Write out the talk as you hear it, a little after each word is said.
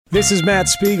This is Matt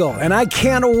Spiegel, and I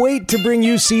can't wait to bring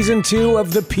you Season 2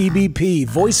 of the PBP,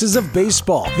 Voices of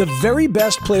Baseball. The very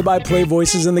best play-by-play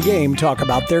voices in the game talk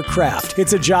about their craft.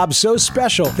 It's a job so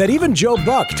special that even Joe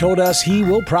Buck told us he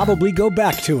will probably go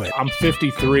back to it. I'm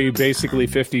 53, basically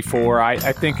 54. I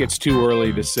think it's too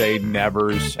early to say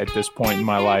nevers at this point in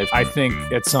my life. I think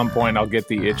at some point I'll get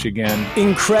the itch again.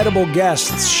 Incredible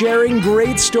guests sharing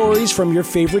great stories from your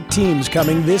favorite teams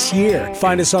coming this year.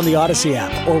 Find us on the Odyssey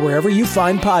app or wherever you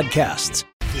find podcasts.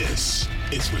 This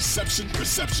is Reception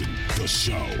Perception, the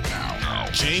show. Now,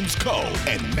 James Coe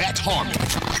and Matt Harmon.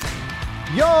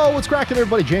 Yo, what's cracking,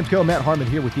 everybody? James Coe, Matt Harmon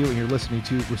here with you, and you're listening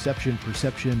to Reception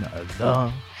Perception,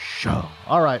 the show.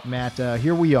 All right, Matt,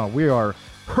 here we are. We are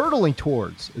hurtling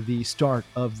towards the start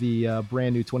of the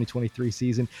brand new 2023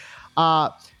 season.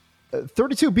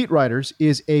 32 Beat Writers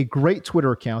is a great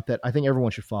Twitter account that I think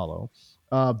everyone should follow.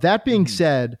 That being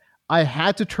said, I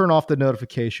had to turn off the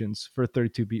notifications for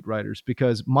 32 Beat Writers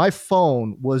because my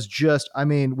phone was just,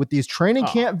 with these training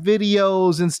camp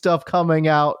videos and stuff coming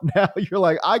out now, you're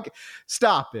like,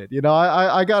 stop it.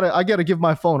 I gotta give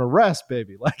my phone a rest,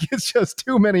 baby. Like, it's just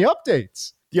too many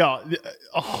updates. Yeah,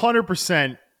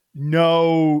 100%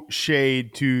 no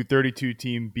shade to 32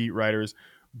 Team Beat Writers.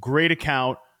 Great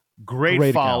account,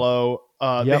 great follow.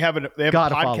 They have a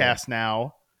podcast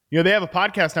now. They have a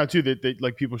podcast now too that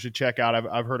like people should check out.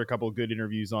 I've heard a couple of good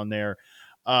interviews on there.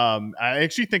 I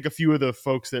actually think a few of the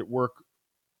folks that work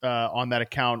on that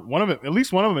account, at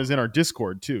least one of them is in our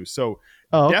Discord too. So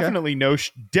definitely no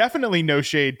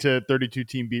shade to 32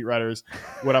 Team Beat Writers.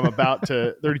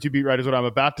 32 Beat Writers. What I'm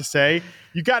about to say,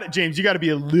 you got it, James. You got to be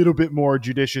a little bit more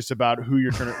judicious about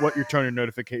what you're turning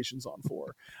notifications on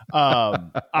for.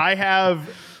 I have.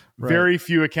 Very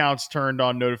few accounts turned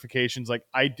on notifications. Like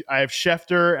I have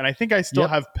Schefter, and I think I still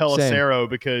have Pelissero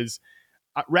because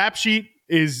Rap Sheet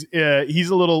is he's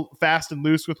a little fast and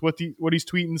loose with what he's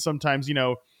tweeting. Sometimes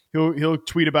he'll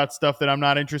tweet about stuff that I'm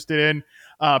not interested in.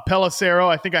 Pelissero,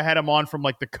 I think I had him on from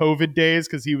like the COVID days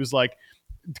because he was like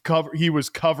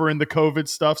covering the COVID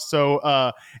stuff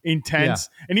so intense,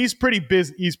 and he's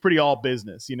pretty all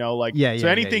business,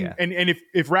 and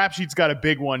if Rap Sheet's got a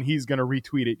big one, he's gonna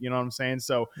retweet it, you know what I'm saying?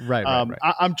 So right.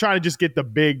 I'm trying to just get the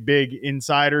big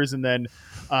insiders, and then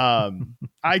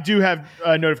I do have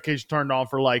a notification turned on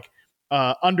for like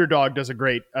Underdog does a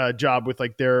great job with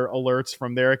like their alerts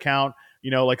from their account,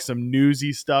 like some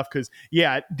newsy stuff. Cause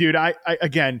dude, I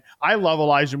love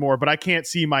Elijah Moore, but I can't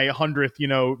see my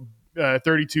 100th,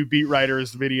 32 Beat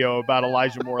Writers video about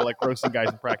Elijah Moore like roasting guys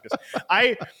in practice.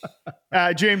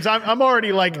 James, I'm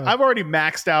already I've already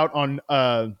maxed out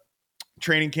on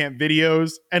training camp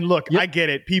videos. And look, I get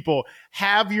it. People,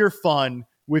 have your fun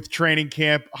with training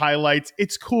camp highlights.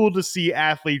 It's cool to see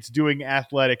athletes doing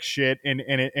athletic shit and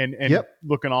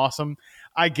looking awesome.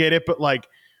 I get it, but like,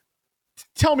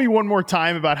 tell me one more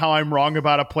time about how I'm wrong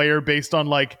about a player based on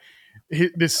like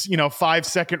this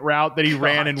 5-second route that he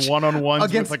ran in one-on-ones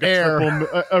against with like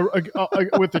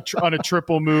on a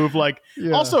triple move. Like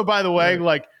also, by the way,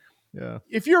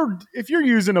 if you're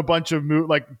using a bunch of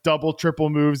double triple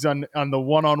moves on the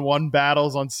one-on-one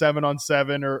battles on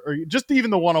 7-on-7 or just even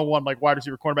the one-on-one like wide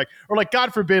receiver cornerback, or like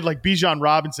God forbid like Bijan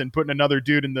Robinson putting another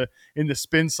dude in the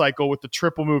spin cycle with the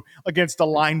triple move against a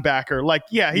linebacker,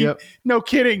 no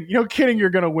kidding you're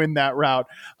gonna win that route.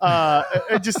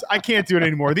 I can't do it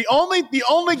anymore. The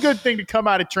only good thing to come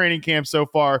out of training camp so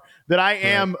far that I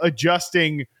am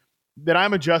adjusting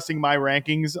my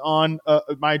rankings on,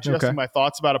 my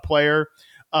thoughts about a player.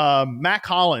 Mac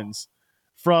Hollins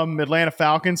from Atlanta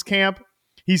Falcons camp.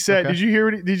 He said, Did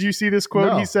you see this quote?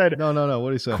 No. He said, No.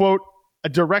 What did he say? Quote, a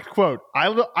direct quote.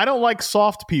 I don't like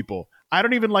soft people. I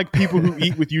don't even like people who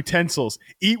eat with utensils.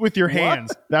 Eat with your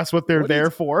hands. That's what they're there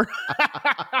for.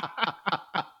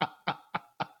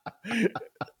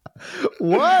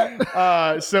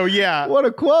 What? So yeah. What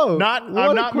a quote.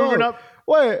 I'm not moving up.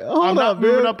 Wait, I'm not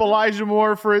moving up Elijah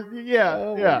Moore for I'm not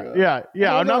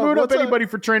moving up anybody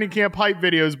for training camp hype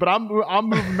videos, but I'm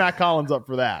moving Matt Collins up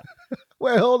for that.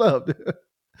 Wait, hold up.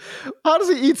 How does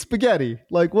he eat spaghetti?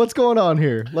 Like, what's going on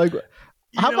here? Like,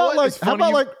 how about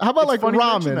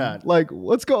ramen? Like,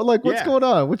 what's going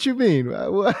on? What you mean?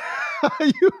 How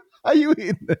you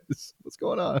eating this? What's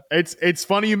going on? It's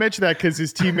funny you mentioned that because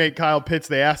his teammate Kyle Pitts,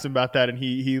 they asked him about that, and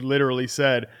he literally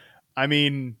said,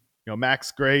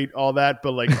 Mac's great, all that,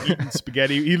 but like eating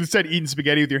spaghetti. He said eating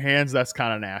spaghetti with your hands, that's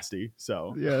kind of nasty.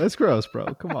 So yeah, that's gross,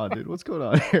 bro. Come on, dude. What's going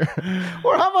on here?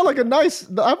 Or how about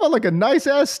a nice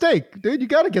ass steak, dude? You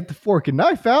got to get the fork and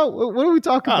knife out. What are we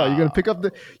talking about? You're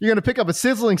gonna pick up a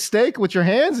sizzling steak with your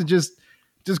hands and just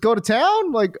go to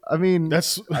town? Like, I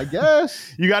guess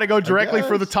you got to go directly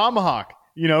for the tomahawk.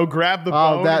 grab the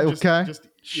bone.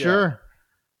 Sure. A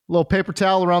little paper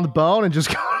towel around the bone and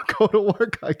just go to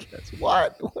work, I guess.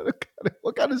 What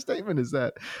kind of statement is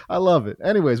that? I love it.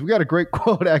 Anyways, we got a great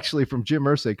quote actually from Jim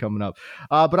Irsay coming up.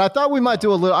 But I thought we might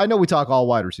do a little, I know we talk all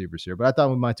wide receivers here, but I thought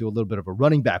we might do a little bit of a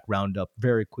running back roundup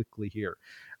very quickly here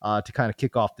to kind of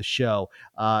kick off the show.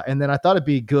 And then I thought it'd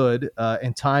be good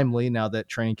and timely now that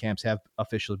training camps have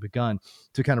officially begun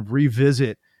to kind of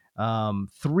revisit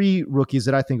three rookies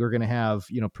that I think are going to have,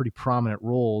 pretty prominent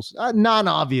roles,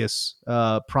 non-obvious,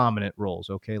 prominent roles.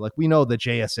 Okay. Like we know the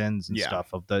JSNs and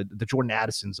stuff of the Jordan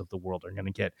Addisons of the world are going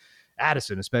to get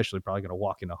Addison, especially probably going to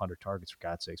walk into 100 targets for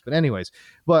God's sakes. But anyways,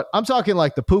 I'm talking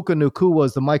like the Puka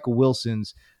Nakuas, the Michael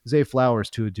Wilsons, Zay Flowers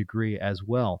to a degree as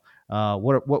well.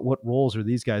 What roles are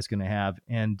these guys going to have?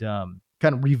 And kind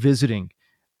of revisiting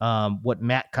what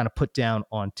Matt kind of put down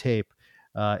on tape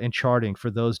and charting for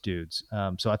those dudes.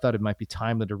 So I thought it might be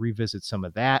timely to revisit some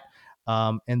of that.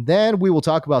 And then we will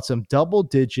talk about some double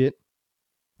digit.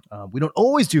 We don't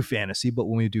always do fantasy, but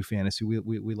when we do fantasy,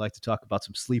 we like to talk about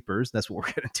some sleepers. That's what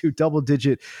we're going to do. Double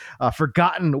digit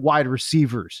forgotten wide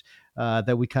receivers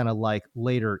that we kind of like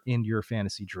later in your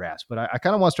fantasy drafts. But I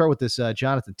kind of want to start with this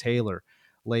Jonathan Taylor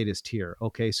latest here.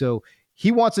 Okay, so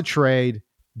he wants a trade.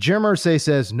 Jim Irsay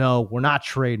says, no, we're not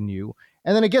trading you.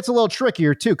 And then it gets a little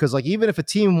trickier too, because like even if a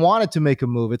team wanted to make a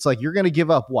move, it's like you're going to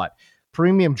give up what?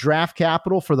 Premium draft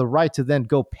capital for the right to then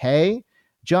go pay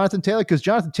Jonathan Taylor, because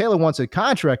Jonathan Taylor wants a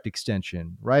contract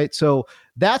extension, right? So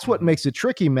that's what makes it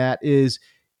tricky, Matt, is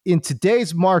in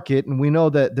today's market, and we know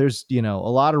that there's, a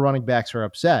lot of running backs are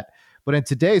upset, but in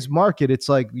today's market, it's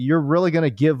like you're really going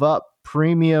to give up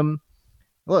premium.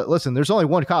 Listen, there's only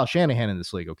one Kyle Shanahan in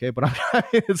this league, okay? But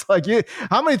it's like,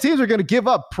 how many teams are going to give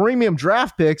up premium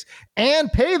draft picks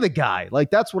and pay the guy?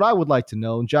 Like, that's what I would like to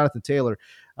know. And Jonathan Taylor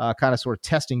kind of sort of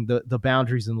testing the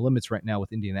boundaries and limits right now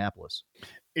with Indianapolis.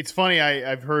 It's funny.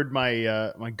 I've heard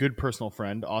my my good personal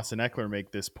friend Austin Eckler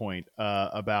make this point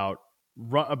about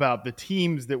the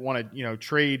teams that want to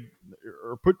trade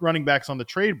or put running backs on the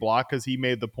trade block, because he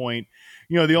made the point.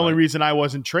 The only reason I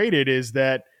wasn't traded is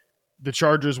that the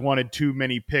Chargers wanted too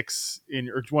many picks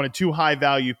or wanted too high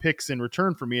value picks in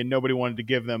return for me, and nobody wanted to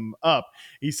give them up.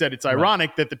 He said it's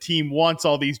ironic that the team wants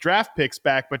all these draft picks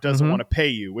back but doesn't want to pay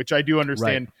you, which I do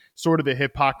understand sort of the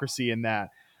hypocrisy in that.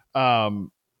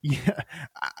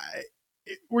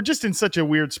 We're just in such a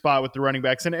weird spot with the running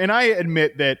backs. And I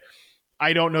admit that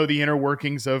I don't know the inner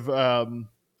workings of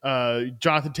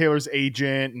Jonathan Taylor's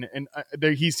agent, and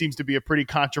he seems to be a pretty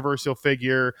controversial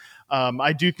figure.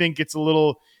 I do think it's a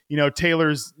little,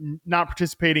 Taylor's not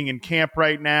participating in camp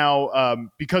right now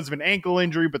because of an ankle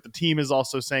injury, but the team is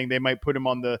also saying they might put him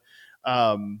on the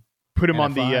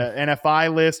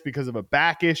NFI list because of a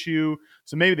back issue.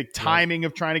 So maybe the timing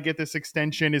of trying to get this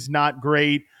extension is not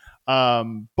great.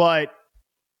 But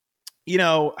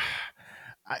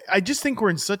I just think we're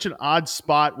in such an odd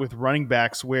spot with running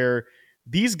backs where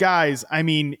these guys, I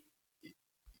mean,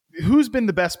 who's been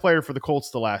the best player for the Colts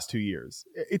the last 2 years?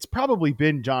 It's probably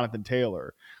been Jonathan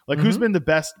Taylor. Like who's been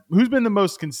the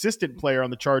most consistent player on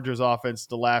the Chargers offense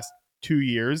the last 2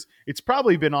 years? It's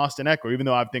probably been Austin Eckler, even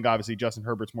though I think obviously Justin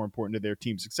Herbert's more important to their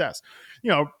team success.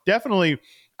 Definitely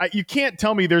you can't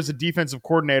tell me there's a defensive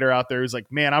coordinator out there who's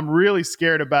like, man, I'm really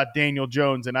scared about Daniel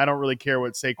Jones, and I don't really care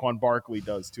what Saquon Barkley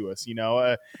does to us.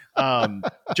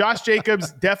 Josh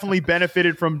Jacobs definitely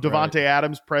benefited from Devontae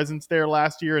Adams' presence there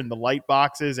last year, and the light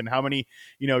boxes and how many,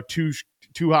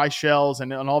 two high shells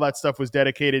and all that stuff was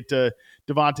dedicated to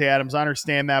Devontae Adams. I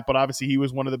understand that, but obviously he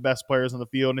was one of the best players on the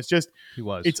field. And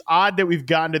it's odd that we've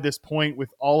gotten to this point with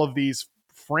all of these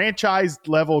franchise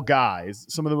level guys,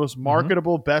 some of the most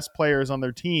marketable best players on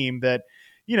their team, that,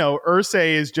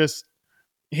 Irsay is just,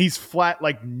 he's flat.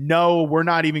 Like, no, we're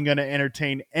not even going to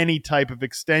entertain any type of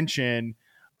extension.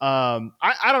 I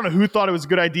don't know who thought it was a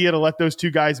good idea to let those two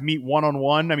guys meet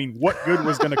one-on-one. I mean, what good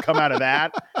was going to come out of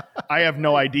that? I have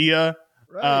no idea.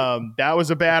 Right. That was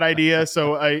a bad idea.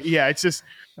 So it's just,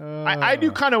 I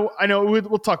do kind of, I know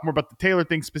we'll talk more about the Taylor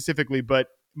thing specifically, but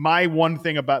my one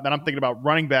thing about that I'm thinking about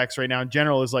running backs right now in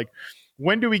general is like,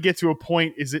 when do we get to a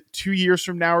point? Is it 2 years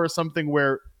from now or something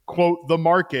where, quote, the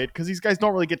market, because these guys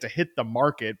don't really get to hit the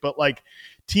market, but like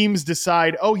teams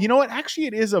decide, oh, you know what? Actually,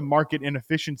 it is a market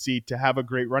inefficiency to have a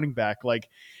great running back. Like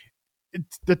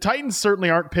the Titans certainly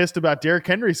aren't pissed about Derrick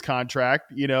Henry's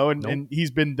contract, and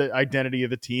he's been the identity of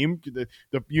the team.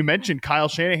 You mentioned Kyle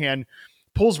Shanahan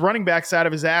pulls running backs out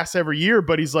of his ass every year,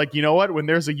 but he's like, you know what? When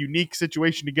there's a unique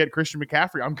situation to get Christian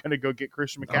McCaffrey, I'm going to go get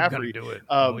Christian McCaffrey. I'm gonna do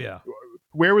it.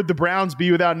 Where would the Browns be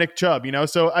without Nick Chubb?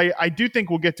 So I do think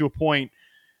we'll get to a point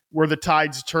where the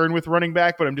tides turn with running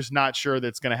back, but I'm just not sure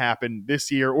that's going to happen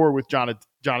this year or with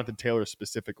Jonathan Taylor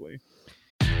specifically.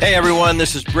 Hey everyone,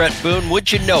 this is Brett Boone.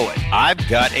 Would you know it? I've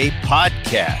got a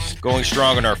podcast going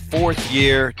strong in our 4th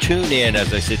year. Tune in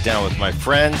as I sit down with my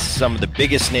friends, some of the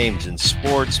biggest names in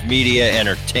sports, media,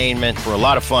 entertainment, for a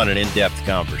lot of fun and in-depth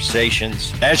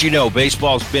conversations. As you know,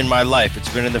 baseball's been my life.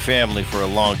 It's been in the family for a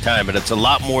long time, but it's a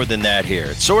lot more than that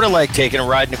here. It's sort of like taking a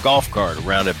ride in a golf cart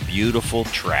around a beautiful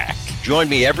track. Join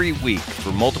me every week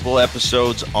for multiple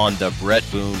episodes on the Brett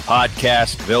Boone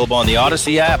Podcast, available on the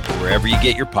Odyssey app or wherever you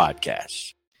get your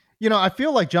podcasts. You know, I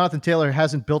feel like Jonathan Taylor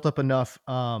hasn't built up enough,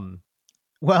 I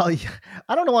don't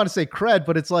want to say cred,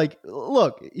 but it's like,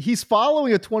 look, he's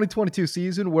following a 2022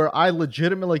 season where I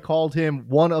legitimately called him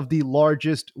one of the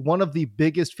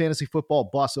biggest fantasy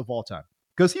football busts of all time.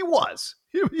 Because he was.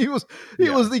 He was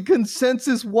the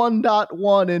consensus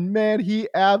 1.1, and man, he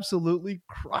absolutely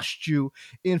crushed you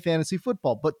in fantasy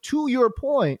football. But to your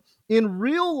point, in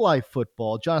real life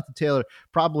football, Jonathan Taylor,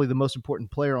 probably the most important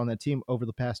player on that team over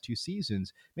the past 2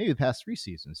 seasons, maybe the past 3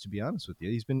 seasons, to be honest with you.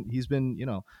 He's been, it's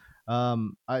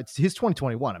his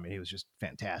 2021. I mean, he was just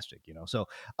fantastic, So,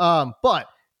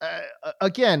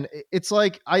 again, it's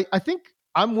like, I think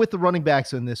I'm with the running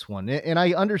backs in this one. And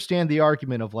I understand the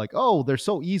argument of like, oh, they're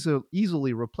so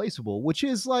easily replaceable, which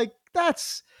is like,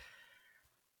 that's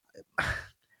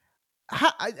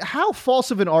how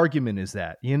false of an argument is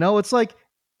that? It's like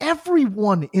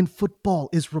everyone in football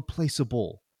is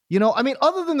replaceable. I mean,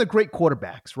 other than the great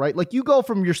quarterbacks, right? Like you go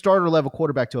from your starter level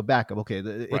quarterback to a backup. Okay.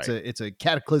 It's a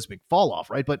cataclysmic fall off,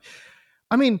 right? But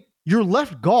I mean, your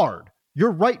left guard,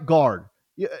 your right guard.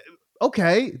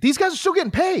 Okay. These guys are still getting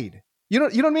paid. You know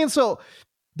what I mean? So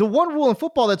the one rule in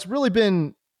football that's really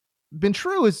been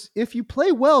true is if you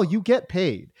play well, you get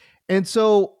paid. And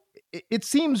so it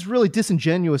seems really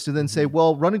disingenuous to then say,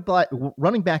 well, running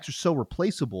backs are so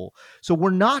replaceable, so we're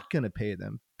not going to pay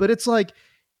them. But it's like,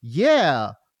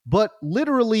 yeah, but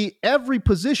literally every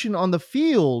position on the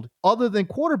field other than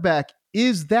quarterback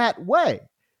is that way.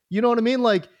 You know what I mean?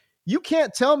 Like, you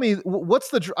can't tell me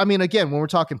again, when we're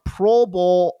talking Pro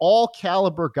Bowl, all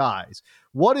caliber guys,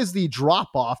 what is the drop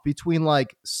off between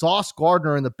like Sauce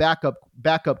Gardner and the backup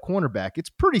cornerback? It's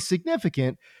pretty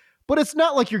significant, but it's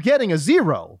not like you're getting a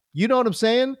 0. You know what I'm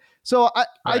saying? So I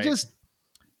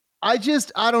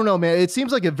don't know, man. It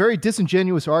seems like a very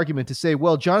disingenuous argument to say,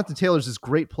 well, Jonathan Taylor's this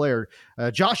great player.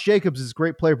 Josh Jacobs is a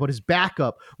great player, but his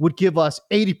backup would give us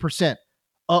 80%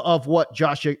 of what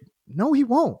Josh Jacobs. No, he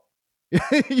won't.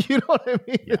 You know what I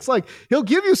mean? Yeah. It's like he'll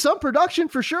give you some production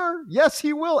for sure. Yes,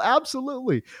 he will.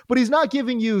 Absolutely. But he's not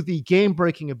giving you the game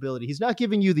breaking ability. He's not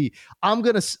giving you the I'm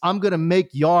going to make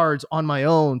yards on my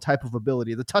own type of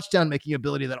ability, the touchdown making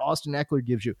ability that Austin Eckler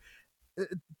gives you.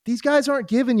 These guys aren't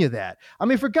giving you that. I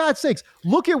mean, for God's sakes,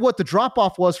 look at what the drop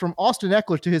off was from Austin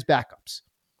Eckler to his backups.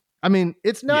 I mean,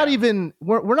 it's not even,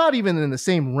 we're not even in the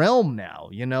same realm now,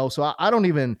 So I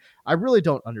really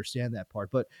don't understand that part.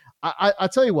 But I'll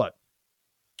tell you what.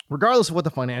 Regardless of what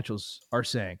the financials are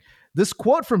saying, this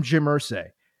quote from Jim Irsay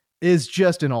is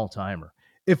just an all-timer.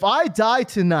 If I die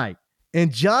tonight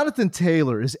and Jonathan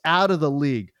Taylor is out of the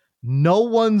league, no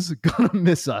one's going to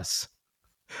miss us.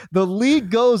 The league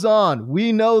goes on.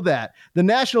 We know that. The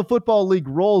National Football League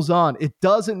rolls on. It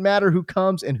doesn't matter who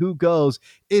comes and who goes.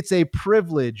 It's a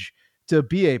privilege to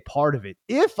be a part of it.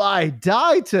 If I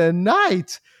die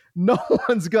tonight, no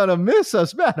one's going to miss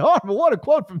us, man. Harmon, what a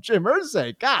quote from Jim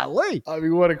Irsay. Golly. I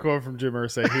mean, what a quote from Jim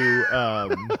Irsay, who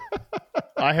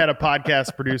I had a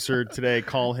podcast producer today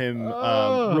call him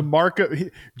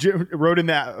Jim wrote in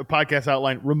that podcast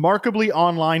outline, remarkably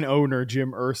online owner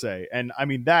Jim Irsay. And I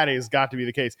mean, that has got to be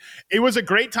the case. It was a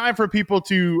great time for people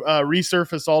to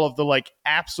resurface all of the like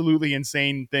absolutely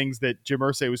insane things that Jim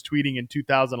Irsay was tweeting in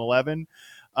 2011.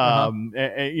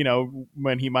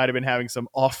 When he might have been having some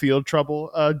off-field trouble,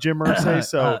 Jim Irsay.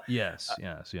 So yes.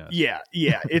 Yeah.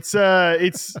 It's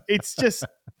just,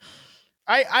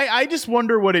 I just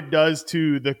wonder what it does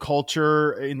to the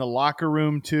culture in the locker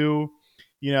room too.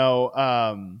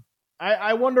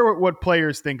 I wonder what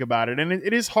players think about it. And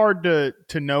it is hard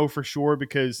to know for sure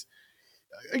because,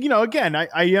 again, I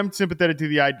am sympathetic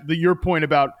to your point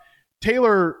about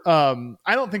Taylor,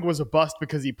 I don't think was a bust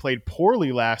because he played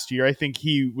poorly last year. I think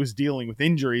he was dealing with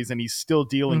injuries and he's still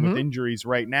dealing with injuries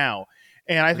right now.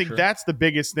 And I think that's the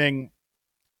biggest thing.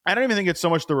 I don't even think it's so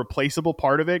much the replaceable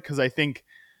part of it. Cause I think,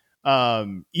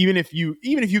 even if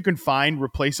you can find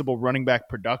replaceable running back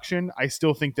production, I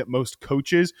still think that most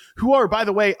coaches who are, by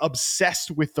the way, obsessed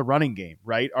with the running game,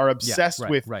 right, are obsessed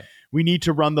we need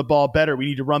to run the ball better. We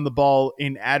need to run the ball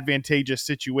in advantageous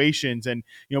situations, and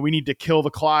we need to kill the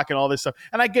clock and all this stuff.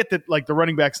 And I get that like the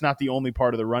running back's not the only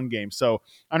part of the run game, so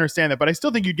I understand that. But I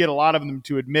still think you'd get a lot of them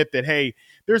to admit that, hey,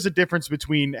 there's a difference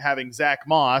between having Zach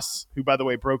Moss, who by the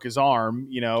way broke his arm,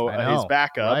 his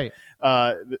backup, right.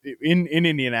 In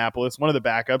Indianapolis, one of the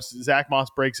backups, Zach Moss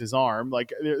breaks his arm.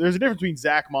 Like there's a difference between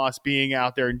Zach Moss being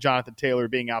out there and Jonathan Taylor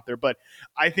being out there. But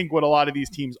I think what a lot of these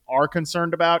teams are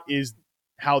concerned about is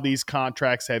how these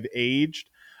contracts have aged.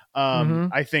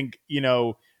 I think,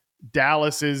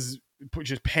 Dallas is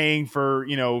just paying for,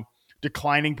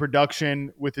 declining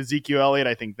production with Ezekiel Elliott.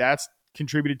 I think that's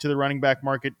contributed to the running back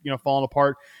market, falling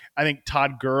apart. I think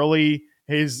Todd Gurley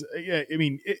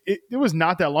it was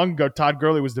not that long ago Todd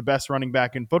Gurley was the best running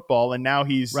back in football, and now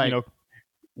he's right.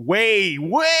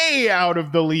 Way out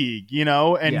of the league,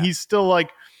 and he's still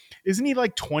like, isn't he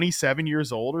like 27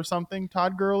 years old or something,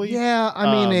 Todd Gurley? Yeah,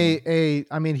 I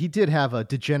mean he did have a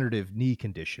degenerative knee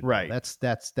condition. Right.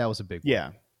 That was a big one.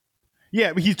 Yeah.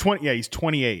 Yeah, but he's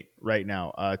 28 right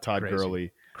now, Todd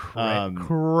Gurley.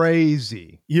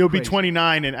 Crazy. He'll be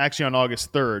 29 and actually on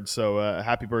August 3rd. So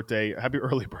happy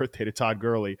early birthday to Todd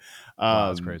Gurley.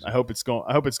 That's crazy. I hope it's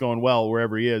going well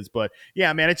wherever he is. But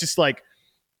yeah, man, it's just like,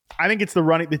 I think it's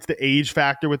the age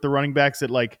factor with the running backs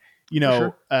that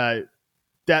sure.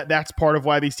 That's part of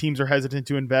why these teams are hesitant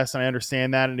to invest. And I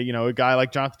understand that. And, a guy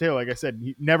like Jonathan Taylor, like I said,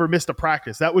 he never missed a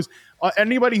practice. That was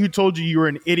anybody who told you were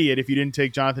an idiot if you didn't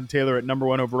take Jonathan Taylor at number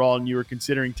 1 overall and you were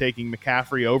considering taking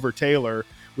McCaffrey over Taylor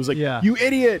was like, you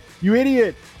idiot.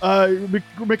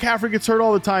 McCaffrey gets hurt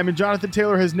all the time and Jonathan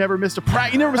Taylor has never missed a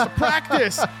practice. He never missed a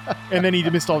practice. And then he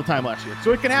missed all the time last year.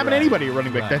 So it can happen to anybody at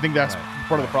running back. I think that's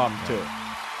part of the problem too.